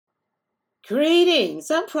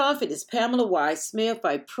Greetings. I'm Prophetess Pamela Wise Smith.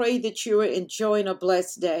 I pray that you are enjoying a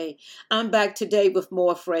blessed day. I'm back today with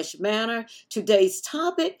more fresh manna. Today's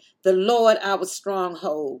topic, the Lord our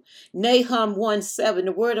stronghold. Nahum 1:7,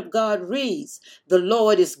 the word of God reads, "The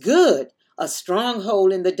Lord is good, a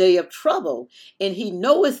stronghold in the day of trouble, and he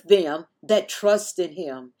knoweth them that trust in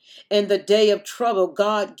him." In the day of trouble,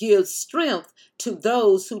 God gives strength to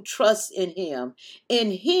those who trust in him.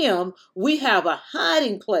 In him, we have a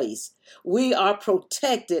hiding place. We are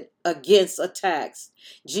protected against attacks.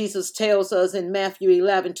 Jesus tells us in Matthew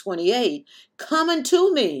 11:28, "Come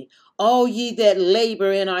unto me, all ye that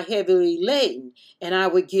labor and are heavily laden, and I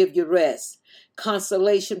will give you rest."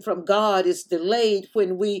 Consolation from God is delayed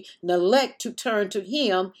when we neglect to turn to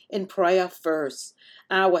him in prayer first.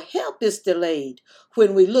 Our help is delayed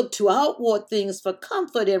when we look to outward things for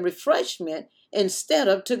comfort and refreshment instead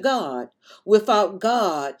of to God. Without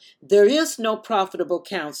God, there is no profitable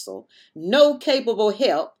counsel, no capable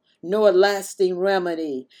help, nor lasting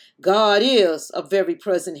remedy. God is a very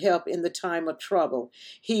present help in the time of trouble.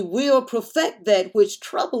 He will perfect that which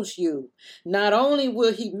troubles you. Not only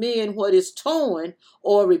will he mend what is torn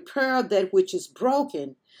or repair that which is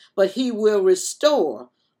broken, but he will restore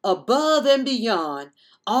above and beyond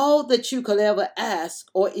all that you could ever ask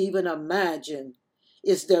or even imagine.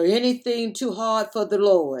 Is there anything too hard for the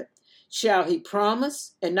Lord? Shall he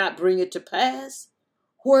promise and not bring it to pass?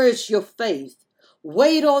 Where is your faith?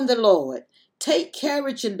 Wait on the Lord. Take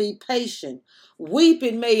courage and be patient.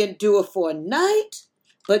 Weeping may endure for a night,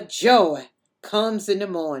 but joy comes in the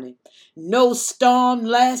morning. No storm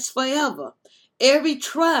lasts forever. Every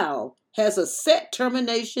trial has a set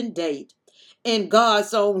termination date. In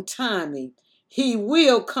God's own timing, he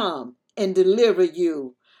will come and deliver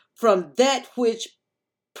you from that which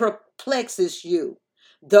perplexes you.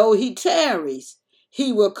 Though he tarries,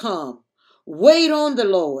 he will come. Wait on the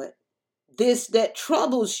Lord. This that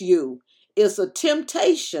troubles you is a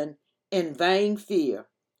temptation and vain fear.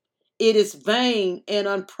 It is vain and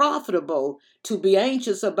unprofitable to be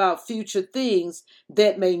anxious about future things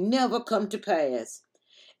that may never come to pass.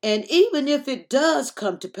 And even if it does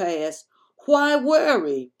come to pass, why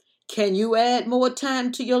worry? Can you add more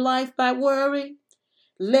time to your life by worry?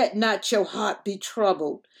 Let not your heart be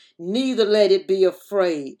troubled, neither let it be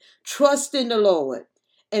afraid. Trust in the Lord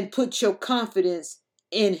and put your confidence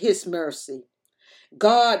in his mercy.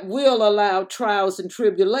 God will allow trials and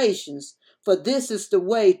tribulations, for this is the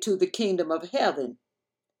way to the kingdom of heaven.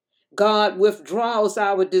 God withdraws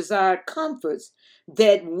our desired comforts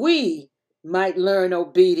that we might learn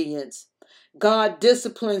obedience. God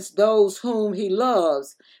disciplines those whom he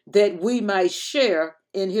loves that we might share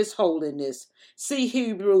in his holiness. See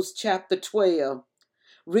Hebrews chapter 12.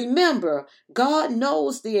 Remember, God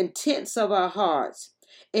knows the intents of our hearts,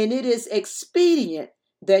 and it is expedient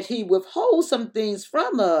that he withholds some things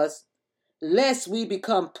from us, lest we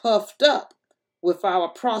become puffed up with our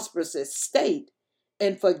prosperous estate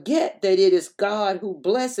and forget that it is God who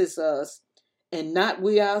blesses us and not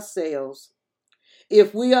we ourselves.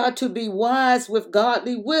 If we are to be wise with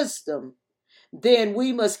godly wisdom, then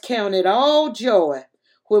we must count it all joy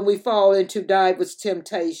when we fall into divers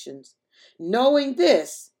temptations, knowing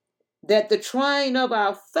this, that the trying of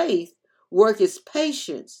our faith worketh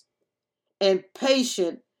patience, and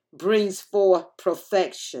patience brings forth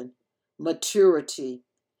perfection, maturity.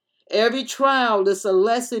 Every trial is a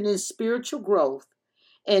lesson in spiritual growth,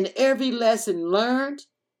 and every lesson learned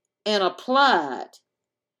and applied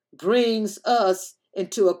brings us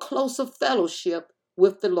into a closer fellowship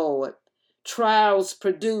with the Lord. Trials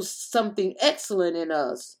produce something excellent in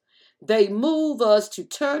us. They move us to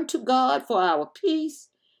turn to God for our peace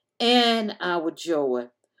and our joy.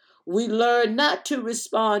 We learn not to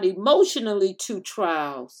respond emotionally to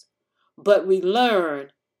trials, but we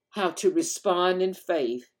learn how to respond in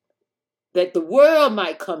faith, that the world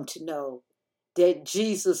might come to know that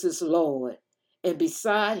Jesus is Lord, and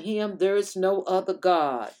beside him there is no other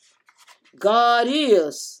God. God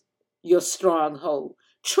is your stronghold.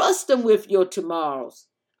 Trust him with your tomorrows.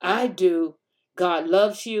 I do. God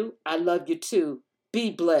loves you. I love you too.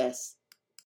 Be blessed.